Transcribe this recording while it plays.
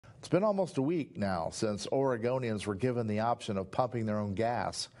been almost a week now since Oregonians were given the option of pumping their own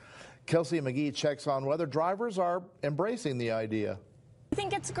gas. Kelsey McGee checks on whether drivers are embracing the idea. I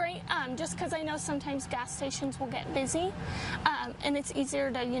think it's great just because I know sometimes gas stations will get busy and it's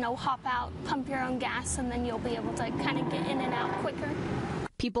easier to, hop out, pump your own gas, and then you'll be able to kind of get in and out quicker.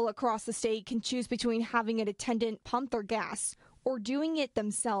 People across the state can choose between having an attendant pump their gas or doing it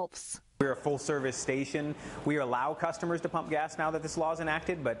themselves. We're a full-service station. We allow customers to pump gas now that this law is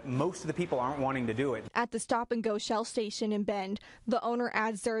enacted, but most of the people aren't wanting to do it. At the Stop and Go Shell station in Bend, the owner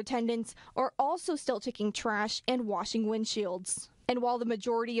adds their attendants are also still taking trash and washing windshields. And while the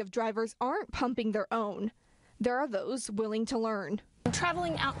majority of drivers aren't pumping their own, there are those willing to learn.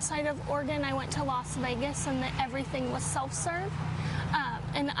 Traveling outside of Oregon, I went to Las Vegas and everything was self-serve.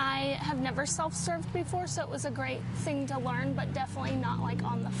 And I have never self-served before, so it was a great thing to learn, but definitely not like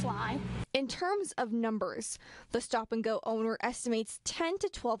on the fly. In terms of numbers, the Stop and Go owner estimates 10 to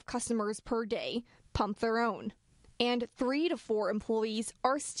 12 customers per day pump their own, and 3 to 4 employees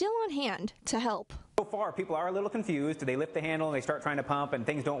are still on hand to help. So far, people are a little confused. They lift the handle and they start trying to pump, and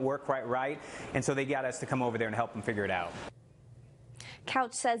things don't work quite right, and so they got us to come over there and help them figure it out.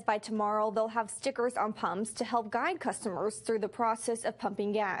 Couch says by tomorrow they'll have stickers on pumps to help guide customers through the process of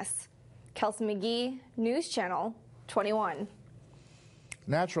pumping gas. Kelsey McGee, News Channel 21.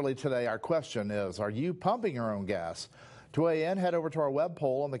 Naturally today our question is, are you pumping your own gas? To weigh in, head over to our web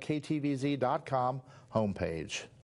poll on the KTVZ.com homepage.